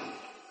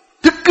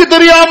 திக்கு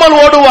தெரியாமல்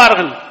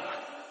ஓடுவார்கள்.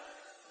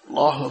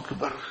 அல்லாஹ்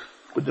அக்பர்.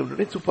 கொஞ்சம்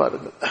நினைத்து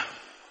பாருங்கள்.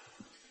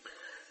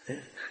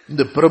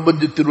 இந்த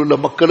பிரபஞ்சத்தில் உள்ள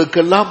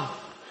மக்களுக்கெல்லாம்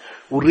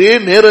ஒரே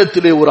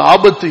நேரத்திலே ஒரு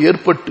ஆபத்து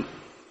ஏற்பட்டு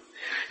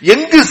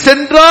எங்கு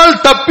சென்றால்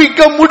தப்பிக்க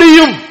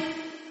முடியும்,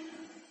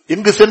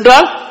 எங்கு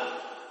சென்றால்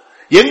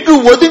எங்கு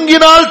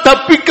ஒதுங்கினால்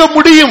தப்பிக்க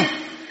முடியும்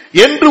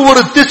என்று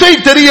ஒரு திசை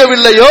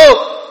தெரியவில்லையோ,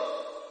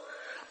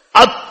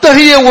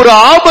 அத்தகைய ஒரு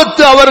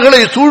ஆபத்து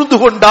அவர்களை சூழ்ந்து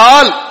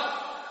கொண்டால்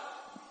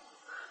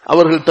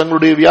அவர்கள்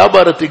தங்களுடைய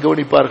வியாபாரத்தை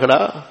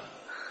கவனிப்பார்களா?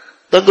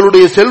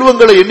 தங்களுடைய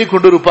செல்வங்களை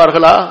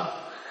எண்ணிக்கொண்டிருப்பார்களா?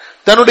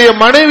 தன்னுடைய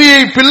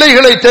மனைவியை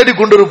பிள்ளைகளை தேடிக்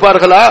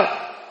கொண்டிருப்பார்களா?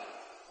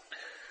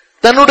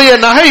 தன்னுடைய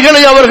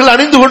நகைகளை அவர்கள்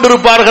அணிந்து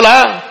கொண்டிருப்பார்களா?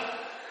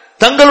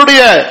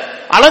 தங்களுடைய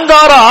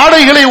அலங்கார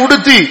ஆடைகளை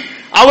உடுத்தி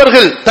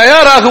அவர்கள்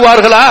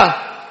தயாராகுவார்களா?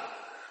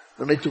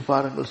 நினைத்து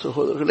பாருங்கள்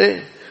சகோதரர்களே,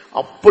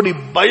 அப்படி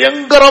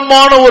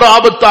பயங்கரமான ஒரு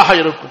ஆபத்தாக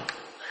இருக்கும்.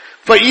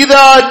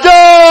 فَإِذَا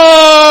جَاءَتِ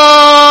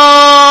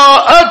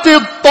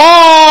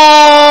الطَّامَّةُ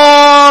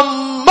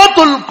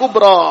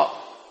الْكُبْرَى,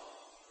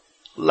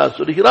 அல்லாஹ்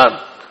சொல்கிறான்,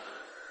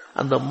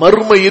 அந்த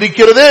மர்மை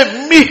இருக்கிறதே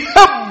மிக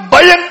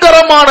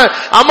பயங்கரமான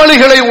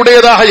அமளிகளை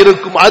உடையதாக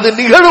இருக்கும். அது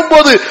நிகழும்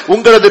போது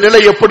உங்களது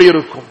நிலை எப்படி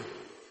இருக்கும்?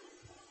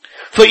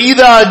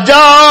 فَإِذَا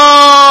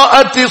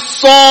جَاءَتِ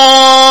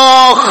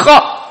الصَّاخَّةُ,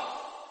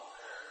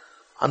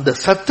 அந்த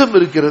சத்தம்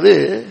இருக்கிறது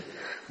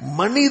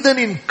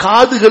மனிதனின்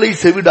காதுகளை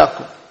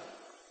செவிடாக்கும்.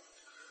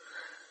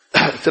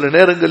 சில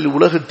நேரங்களில்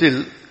உலகத்தில்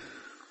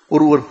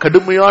ஒருவர்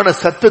கடுமையான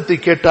சத்தத்தை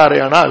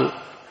கேட்டாரேயானால்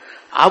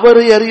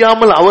அவரை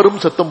அறியாமல்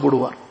அவரும் சத்தம்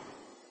போடுவார்.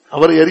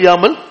 அவரை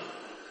அறியாமல்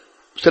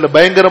சில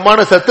பயங்கரமான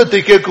சத்தத்தை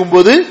கேட்கும்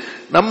போது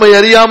நம்மை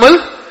அறியாமல்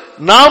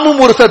நாமும்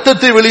ஒரு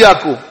சத்தத்தை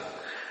வெளியாக்குவோம்.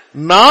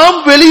 நாம்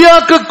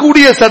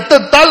வெளியாக்கக்கூடிய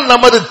சத்தத்தால்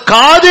நமது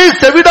காதே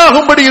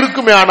செவிடாகும்படி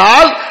இருக்குமே,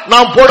 ஆனால்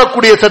நாம்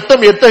போடக்கூடிய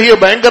சத்தம் எத்தகைய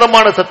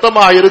பயங்கரமான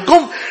சத்தமாக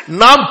இருக்கும்,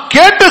 நாம்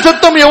கேட்ட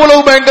சத்தம்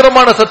எவ்வளவு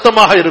பயங்கரமான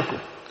சத்தமாக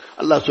இருக்கும்.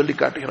 அல்லாஹ் சொல்லி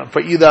காட்டுகிறான்.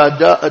 ஃபஇதா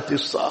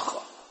ஜாஅத்திஸ் ஸாஹா.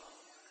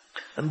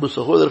 அன்பு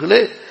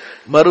சகோதரர்களே,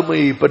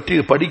 மறுமையை பற்றி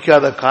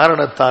படிக்காத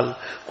காரணத்தால்,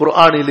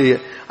 குர்ஆனிலே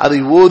அதை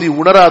ஓதி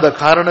உணராத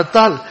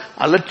காரணத்தால்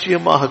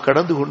அலட்சியமாக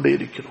கடந்து கொண்டே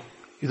இருக்கிறோம்.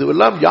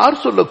 இதுவெல்லாம்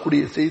யார்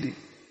சொல்லக்கூடிய செய்தி?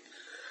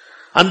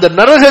 அந்த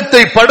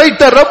நரகத்தை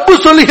படைத்த ரப்பு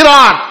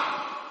சொல்கிறான்.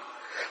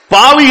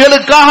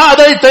 பாவிகளுக்காக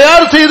அதை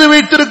தயார் செய்து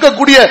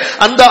வைத்திருக்கக்கூடிய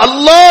அந்த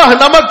அல்லாஹ்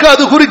நமக்கு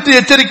அது குறித்து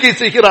எச்சரிக்கை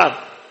செய்கிறான்.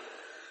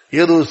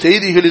 ஏதோ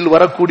செய்திகளில்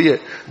வரக்கூடிய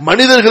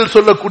மனிதர்கள்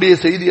சொல்லக்கூடிய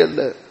செய்தி அல்ல.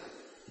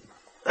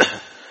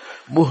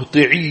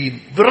 முஹ்தீன்,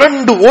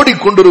 விரண்டு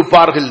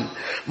ஓடிக்கொண்டிருப்பார்கள்.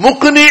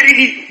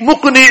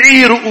 முக்னிஇ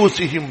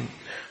ரூஸிஹிம்,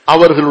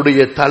 அவர்களுடைய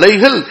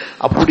தலைகள்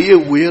அப்படியே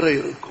உயர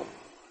இருக்கும்.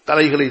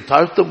 தலைகளை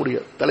தாழ்த்த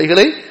முடியாது,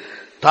 தலைகளை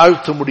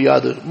தாழ்த்த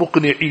முடியாது.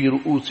 முக்னிஇ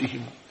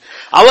ரூஸிஹிம்,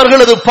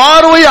 அவர்களது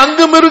பார்வை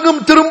அங்கும்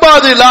இங்கும்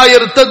திரும்பாது. லா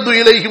யர்தது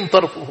இலைஹிம்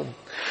தர்ஃபுஹும்,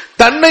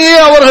 தன்னையே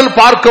அவர்கள்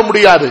பார்க்க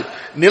முடியாது.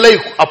 நிலை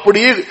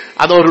அப்படியே,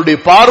 அவர்களுடைய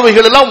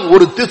பார்வைகள் எல்லாம்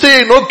ஒரு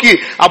திசையை நோக்கி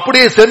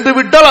அப்படியே சென்று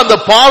விட்டால் அந்த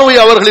பார்வை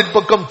அவர்களின்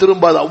பக்கம்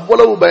திரும்பாது.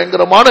 அவ்வளவு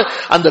பயங்கரமான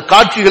அந்த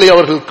காட்சிகளை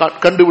அவர்கள்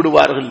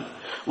கண்டுவிடுவார்கள்.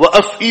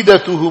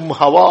 வஅஃஇததுஹும்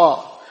ஹவா,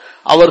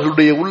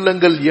 அவர்களுடைய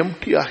உள்ளங்கள்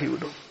எம்டி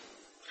ஆகிவிடும்.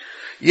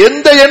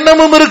 எந்த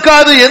எண்ணமும்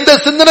இருக்காது, எந்த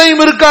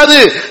சிந்தனையும் இருக்காது.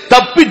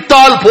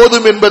 தப்பித்தால்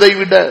போதும் என்பதை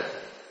விட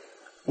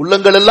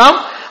உள்ளங்கள் எல்லாம்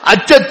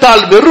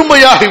அச்சத்தால்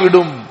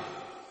வெறுமையாகிவிடும்.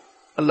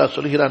 அல்லாஹ்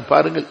சொல்கிறான்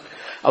பாருங்கள்,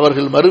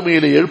 அவர்கள்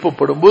மறுமையிலே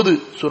எழுப்பப்படும் போது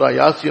சூரா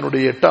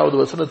யாசீனுடைய 8வது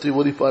வசனத்தை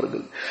ஓதி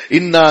பாருங்கள்.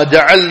 இன்னா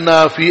ஜஅல்னா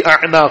ஃபீ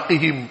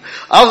அஅனாகிஹிம்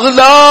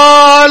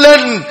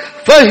அக்லாலன்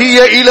ஃபஹிய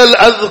இலல்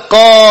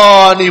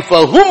அஸ்கானி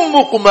ஃபஹும்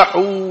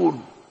முக்மஹூன்.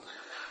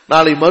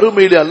 நாளை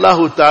மறுமையிலே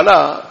அல்லாஹ் தஆலா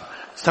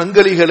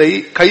சங்கலிகளை,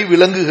 கை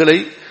விலங்குகளை,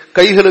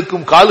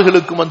 கைகளுக்கும்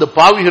கால்களுக்கும் அந்த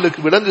பாவிகளுக்கு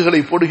விலங்குகளை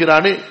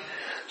போடுகிறானே,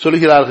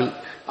 சொல்கிறார்கள்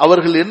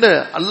அவர்கள் என்ன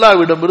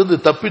அல்லாஹ்விடமிருந்து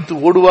தப்பித்து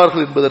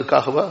ஓடுவார்கள்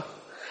என்பதற்காகவா?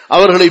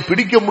 அவர்களை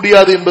பிடிக்க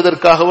முடியாது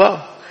என்பதற்காகவா?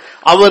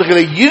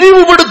 அவர்களை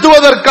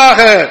இழிவுபடுத்துவதற்காக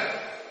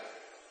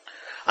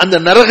அந்த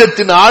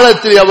நரகத்தின்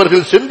ஆழத்தில்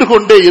அவர்கள் சென்று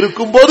கொண்டே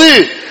இருக்கும் போது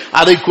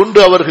அதை கொண்டு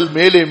அவர்கள்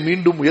மேலே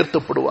மீண்டும்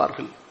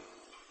உயர்த்தப்படுவார்கள்.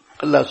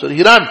 அல்லாஹ்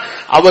சொல்கிறான்,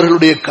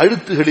 அவர்களுடைய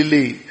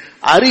கழுத்துகளிலே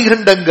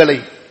அரிகண்டங்களை,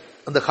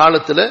 அந்த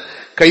காலத்துல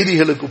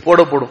கைதிகளுக்கு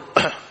போடப்படும்,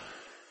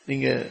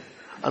 நீங்க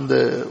அந்த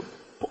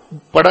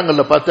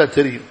படங்கள்ல பார்த்தா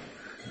தெரியும்,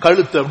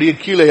 கழுத்து அப்படியே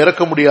கீழே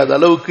இறக்க முடியாத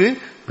அளவுக்கு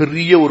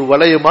பெரிய ஒரு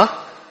வளையமா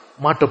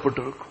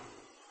மாட்டப்பட்டிருக்கும்.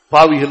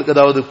 பாவிகளுக்கு,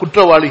 அதாவது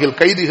குற்றவாளிகள்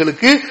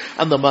கைதிகளுக்கு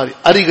அந்த மாதிரி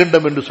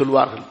அரிகண்டம் என்று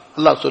சொல்வார்கள்.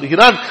 அல்லாஹ்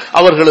சொல்கிறான்,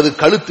 அவர்களது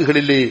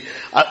கழுத்துகளிலே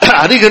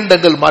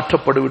அரிகண்டங்கள்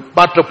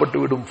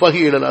மாற்றப்பட்டுவிடும்.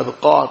 ஃபஹீலல்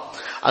அத்கார்,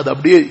 அது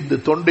அப்படியே இந்த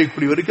தொண்டை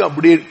குழி வரைக்கும்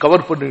அப்படியே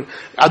கவர் பண்ணி,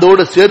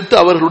 அதோடு சேர்த்து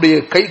அவர்களுடைய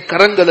கை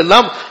கரங்கள்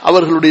எல்லாம்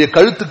அவர்களுடைய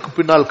கழுத்துக்கு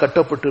பின்னால்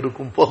கட்டப்பட்டு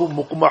இருக்கும். ஃபஹும்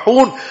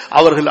முக்மஹூன்,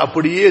 அவர்கள்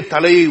அப்படியே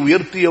தலையை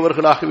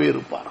உயர்த்தியவர்களாகவே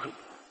இருப்பார்கள்.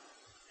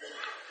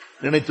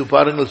 நினைத்து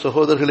பாருங்கள்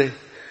சகோதரர்களே,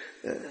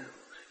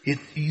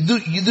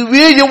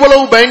 இதுவே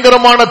எவ்வளவு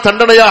பயங்கரமான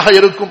தண்டனையாக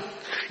இருக்கும்.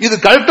 இது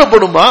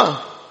கழட்டப்படுமா?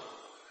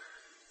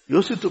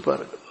 யோசித்து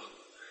பாருங்கள்.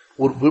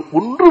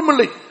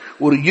 ஒன்றுமில்லை,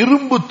 ஒரு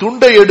இரும்பு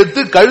துண்டை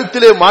எடுத்து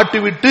கழுத்திலே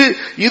மாட்டிவிட்டு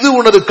இது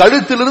உனது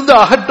கழுத்திலிருந்து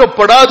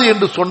அகற்றப்படாது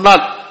என்று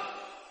சொன்னால்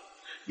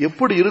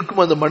எப்படி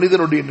இருக்கும் அந்த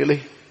மனிதனுடைய நிலை?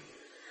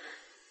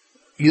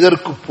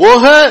 இதற்கு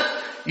போக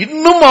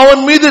இன்னும்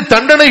அவன் மீது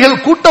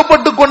தண்டனைகள்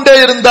கூட்டப்பட்டுக் கொண்டே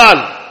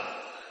இருந்தால்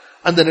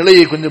அந்த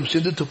நிலையை கொஞ்சம்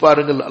சிந்தித்து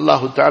பாருங்கள்.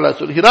 அல்லாஹு தஆலா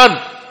சொல்கிறான்,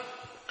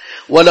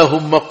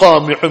 وَلَهُمْ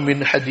مَقَامِعُ مِنْ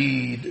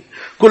حَدِيدٍ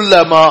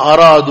كُلَّمَا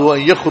أَرَادُوا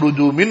أَنْ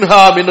يَخْرُجُوا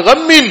مِنْهَا مِنْ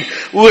غَمٍّ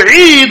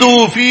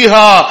أُعِيدُوا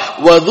فِيهَا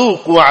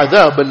وَذُوقُوا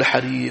عَذَابَ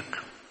الْحَرِيقِ.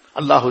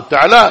 அல்லாஹு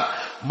தஆலா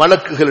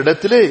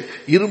மலக்குகளிடத்திலே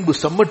இரும்பு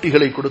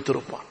சம்மட்டிகளை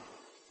கொடுத்திருப்பான்.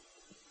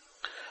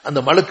 அந்த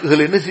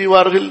மலக்குகள் என்ன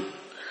செய்வார்கள்?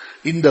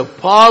 இந்த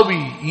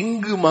பாவி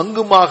இங்கும்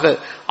அங்குமாக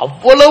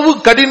அவ்வளவு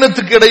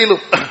கடினத்துக்கு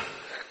இடையிலும்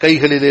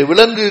கைகளிலே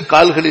விலங்கு,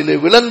 கால்களிலே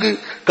விலங்கு,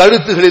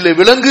 கழுத்துகளிலே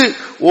விலங்கு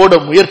ஓட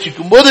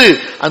முயற்சிக்கும் போது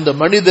அந்த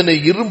மனிதனை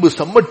இரும்பு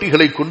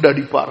சம்மட்டிகளை கொண்டு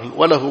அடிப்பார்கள்.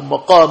 வலஹும்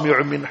மகாமிஉ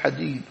மின்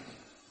ஹதீத்.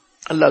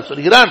 அல்லாஹ்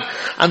சொல்கிறான்,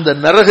 அந்த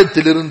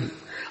நரகத்திலிருந்து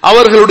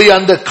அவர்களுடைய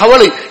அந்த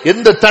கவலை,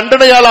 எந்த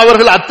தண்டனையால்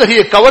அவர்கள்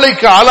அத்தகைய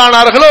கவலைக்கு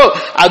ஆளானார்களோ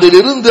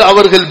அதிலிருந்து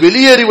அவர்கள்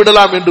வெளியேறி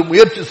விடலாம் என்று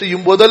முயற்சி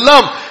செய்யும்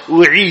போதெல்லாம்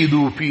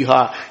உஈது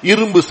ஃபீஹா,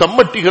 இரும்பு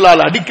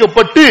சம்மட்டிகளால்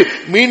அடிக்கப்பட்டு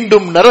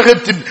மீண்டும்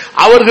நரகத்தின்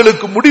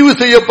அவர்களுக்கு முடிவு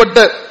செய்யப்பட்ட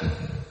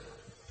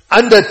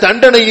அந்த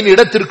தண்டனையின்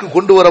இடத்திற்கு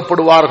கொண்டு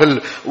வரப்படுவார்கள்.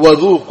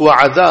 வதூகு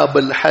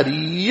அஸாபல்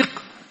ஹரீக்,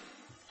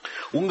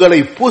 உங்களை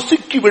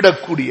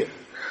பொசுக்கிவிடக்கூடிய,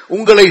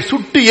 உங்களை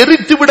சுட்டு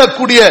எரித்து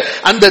விடக்கூடிய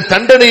அந்த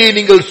தண்டனையை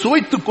நீங்கள்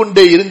சுவைத்துக்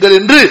கொண்டே இருங்கள்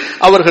என்று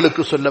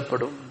அவர்களுக்கு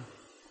சொல்லப்படும்.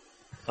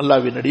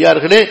 அல்லாஹ்வின்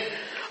அடியார்களே,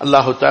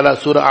 அல்லாஹு தஆலா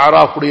சூரா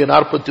ஆராஃபுடைய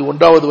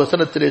 41வது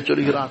வசனத்திலே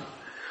சொல்கிறான்,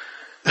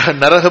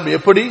 நரகம்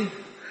எப்படி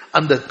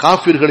அந்த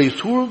காபிர்களை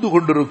சூழ்ந்து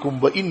கொண்டிருக்கும்.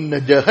 இன்ன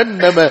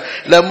ஜஹன்னம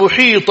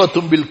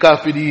லமுஹீதத்தும் பில்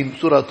காஃபிரீன்,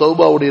 சூரா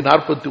தௌபாவுடைய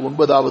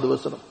 49வது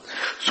வசனம்.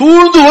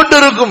 சூழ்ந்து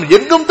கொண்டிருக்கும்,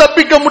 எங்கும்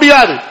தப்பிக்க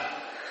முடியாது.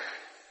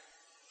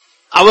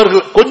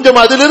 அவர்கள்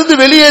கொஞ்சம் அதிலிருந்து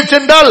வெளியே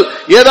சென்றால்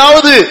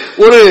ஏதாவது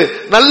ஒரு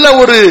நல்ல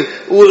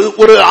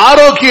ஒரு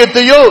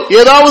ஆரோக்கியத்தையோ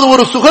ஏதாவது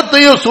ஒரு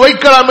சுகத்தையோ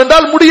சுவைக்கலாம்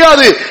என்றால்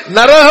முடியாது.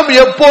 நரகம்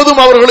எப்போதும்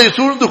அவர்களை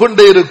சூழ்ந்து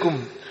கொண்டே இருக்கும்.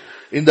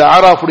 இந்த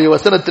ஆராஃபுடைய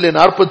வசனத்திலே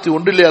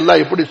 41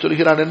 அல்லாஹ் எப்படி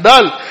சொல்கிறான்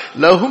என்றால்,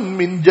 லஹும்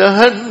மின்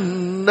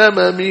ஜஹன்னம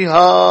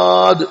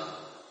மிஹாத்.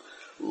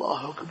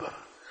 அல்லாஹு அக்பர்.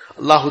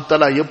 அல்லாஹு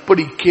தஆலா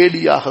எப்படி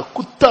கேலியாக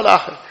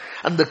குத்தலாக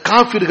அந்த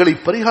காஃபிர்களை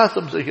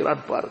பரிகாசம்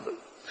செய்கிறான் பாருங்கள்.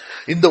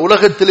 இந்த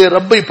உலகத்திலே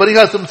ரப்பை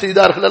பரிகாசம்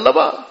செய்தார்கள்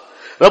அல்லவா,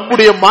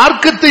 ரப்புடைய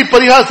மார்க்கத்தை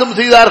பரிகாசம்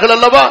செய்தார்கள்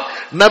அல்லவா,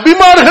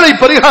 நபிமார்களை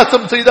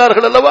பரிகாசம்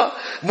செய்தார்கள் அல்லவா,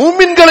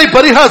 மூமின்களை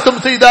பரிகாசம்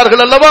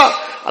செய்தார்கள் அல்லவா.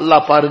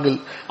 அல்லாஹ் பாருங்கள்,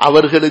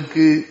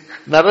 அவர்களுக்கு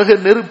நரக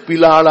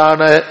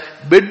நெருப்பிலான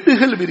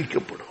பெட்டுகள்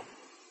விரிக்கப்படும்.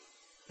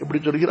 எப்படி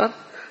சொல்கிறான்?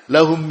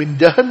 லஹும் மின்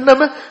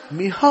ஜஹன்னம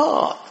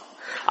மிஹாத்,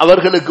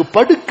 அவர்களுக்கு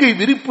படுக்கை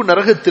விரிப்பு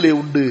நரகத்திலே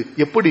உண்டு.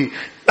 எப்படி?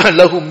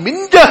 லஹும்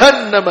மின்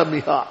ஜஹன்னம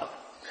மிஹாத்,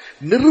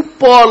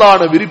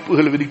 நெருப்பாலான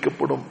விரிப்புகள்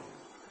விரிக்கப்படும்.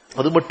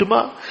 அது மட்டுமா,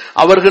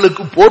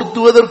 அவர்களுக்கு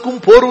போர்த்துவதற்கும்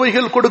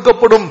போர்வைகள்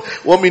கொடுக்கப்படும்.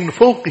 ஒமின்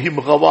ஃபௌகிஹிம்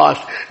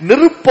கவாஷ்,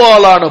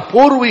 நெருப்பாலான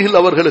போர்வைகள்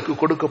அவர்களுக்கு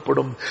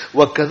கொடுக்கப்படும்.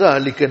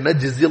 வகதாலிக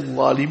நஜ்ஸில்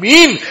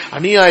ஸாலிமீன்,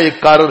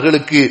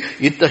 அநியாயக்காரர்களுக்கு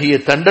இத்தகைய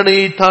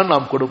தண்டனையை தான்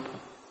நாம்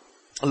கொடுப்போம்.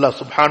 அல்லாஹ்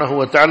சுப்ஹானஹு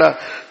வ தஆலா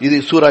இது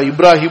சூரா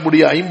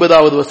இப்ராஹிமுடைய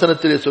 50வது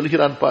வசனத்திலே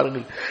சொல்கிறான்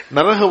பாருங்கள்.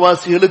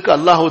 நரகவாசிகளுக்கு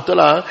அல்லாஹ்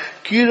தஆலா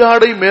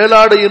கீழாடை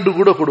மேலாடை என்று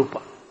கூட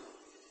கொடுப்பான்.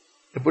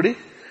 எப்படி?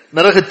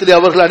 நரகத்திலே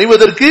அவர்கள்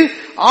அணிவதற்கு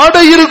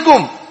ஆடை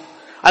இருக்கும்.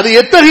 அது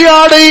எத்தகைய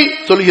ஆடை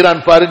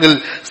சொல்கிறான் பாருங்கள்.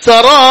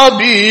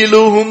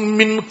 சராபீலுஹும்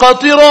மின்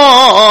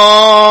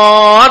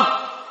கத்ரான்,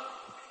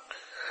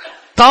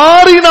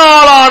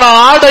 தாரினாலான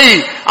ஆடை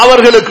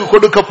அவர்களுக்கு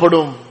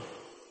கொடுக்கப்படும்.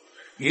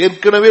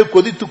 ஏற்கனவே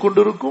கொதித்துக்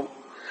கொண்டிருக்கும்,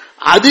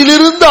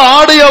 அதிலிருந்து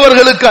ஆடை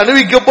அவர்களுக்கு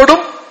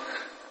அணிவிக்கப்படும்.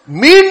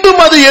 மீண்டும்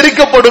அது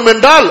எரிக்கப்படும்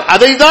என்றால்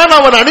அதை தான்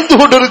அவன் அணிந்து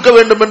கொண்டிருக்க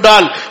வேண்டும்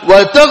என்றால்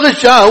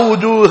வதக்ஷா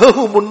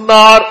உஜூஹஹும்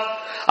முன்னார்,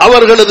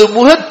 அவர்களது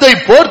முகத்தை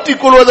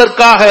போர்த்திக்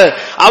கொள்வதற்காக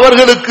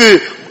அவர்களுக்கு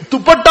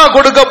துப்பட்டா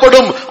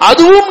கொடுக்கப்படும்,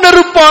 அதுவும்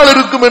நெருப்பால்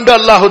இருக்கும் என்று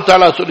அல்லாஹு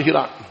தஆலா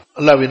சொல்கிறான்.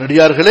 அல்லாஹ்வின்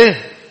அடியார்களே,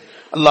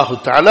 அல்லாஹு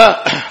தஆலா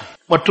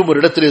மற்றும் ஒரு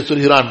இடத்திலே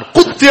சொல்கிறான்,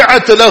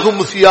 குத்திஅத்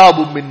லஹும்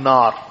சியாபும் மின்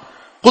நார்,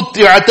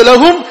 குத்திஅத்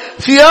லஹும்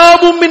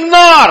சியாபும் மின்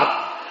நார்,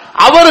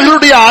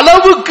 அவர்களுடைய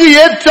அளவுக்கு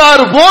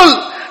ஏற்றார் போல்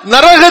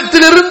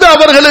நரகத்திலிருந்து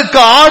அவர்களுக்கு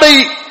ஆடை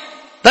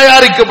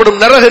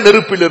தயாரிக்கப்படும், நரக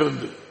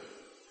நெருப்பிலிருந்து.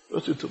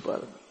 யோசித்து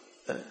பாருங்கள்.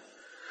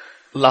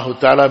 அல்லாஹு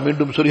தஆலா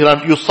மீண்டும்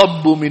சொல்கிறான்,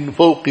 யுஸப்பு மின்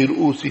ஃபௌகி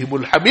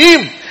ரூஸிஹிமுல்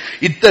ஹமீம்.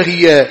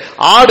 இத்தகைய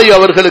ஆடை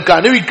அவர்களுக்கு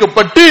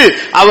அணிவிக்கப்பட்டு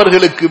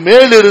அவர்களுக்கு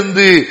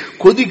மேலிருந்து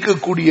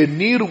கொதிக்கக்கூடிய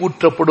நீர்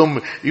ஊற்றப்படும்.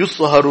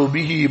 யுஸ்ஹரு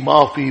பிஹி மா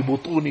ஃபீ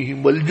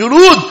புதூனிஹிம் வல்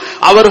ஜுலூத்.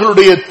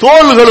 அவர்களுடைய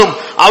தோள்களும்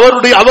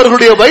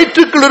அவர்களுடைய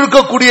வயிற்றுக்குள்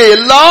இருக்கக்கூடிய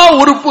எல்லா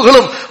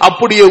உறுப்புகளும்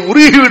அப்படியே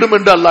உருகிவிடும்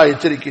என்று அல்லாஹ்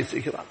எச்சரிக்கை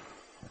செய்கிறான்.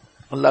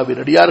 அல்லாஹ்வின்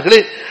அடியார்களே,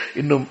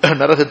 இன்னும்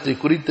நரகத்தை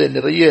குறித்த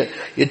நிறைய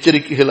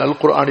எச்சரிக்கைகள் அல்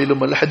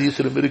குர்ஆனிலும் அல்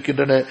ஹதீஸிலும்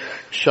இருக்கின்றன.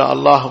 இன்ஷா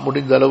அல்லாஹ்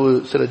முடிந்த அளவு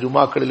சில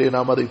ஜுமாக்களிலே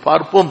நாம் அதை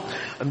பார்ப்போம்.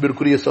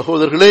 அன்பிற்குரிய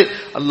சகோதரர்களே,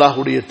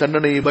 அல்லாஹ்வுடைய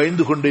தண்டனையை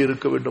பயந்து கொண்டே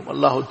இருக்க வேண்டும்.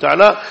 அல்லாஹ்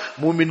தஆலா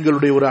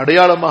மூமின்களுடைய ஒரு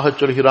அடையாளமாக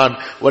சொல்கிறான்,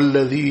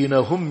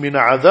 வல்லதீன ஹும் மின்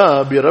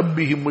அஸாபி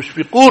ரப்பிஹிம்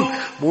முஷ்ஃபிகூன்.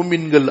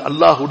 மூமின்கள்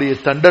அல்லாஹ்வுடைய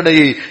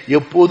தண்டனையை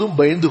எப்போதும்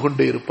பயந்து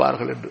கொண்டே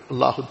இருப்பார்கள் என்று.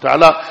 அல்லாஹ்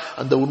தஆலா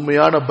அந்த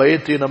உண்மையான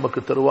பயத்தை நமக்கு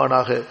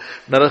தருவானாக.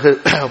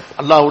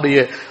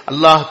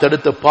 அல்லாஹ்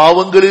தடுத்த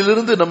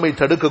பாவங்களிலிருந்து நம்மை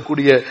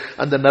தடுக்கக்கூடிய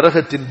அந்த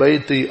நரகத்தின்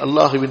பயத்தை,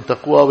 அல்லாஹுவின்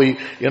தக்வாவை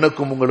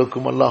எனக்கும்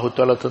உங்களுக்கும் அல்லாஹு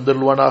தஆலா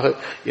தந்தருள்வானாக.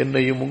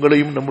 என்னையும்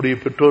உங்களையும் நம்முடைய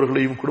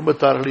பெற்றோர்களையும்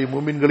குடும்பத்தார்களையும்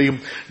மூமின்களையும்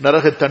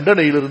நரக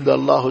தண்டனையிலிருந்து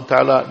அல்லாஹு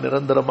தஆலா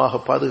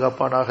நிரந்தரமாக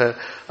பாதுகாப்பானாக.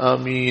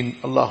 ஆமீன்.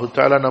 அல்லாஹு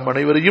தஆலா நம்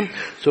அனைவரையும்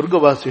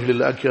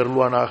சொர்க்கவாசிகளில் ஆக்கி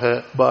அருள்வானாக.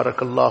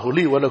 பாரக்கல்லாஹு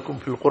லி வ லக்கும்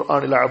ஃபில்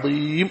குர்ஆனில்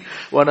அஸீம்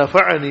வ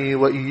நஃபஅனி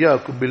வ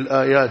இய்யாக்கும் பில்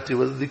ஆயாத்தி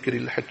வ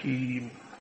ذிக்ரில் ஹகீம்.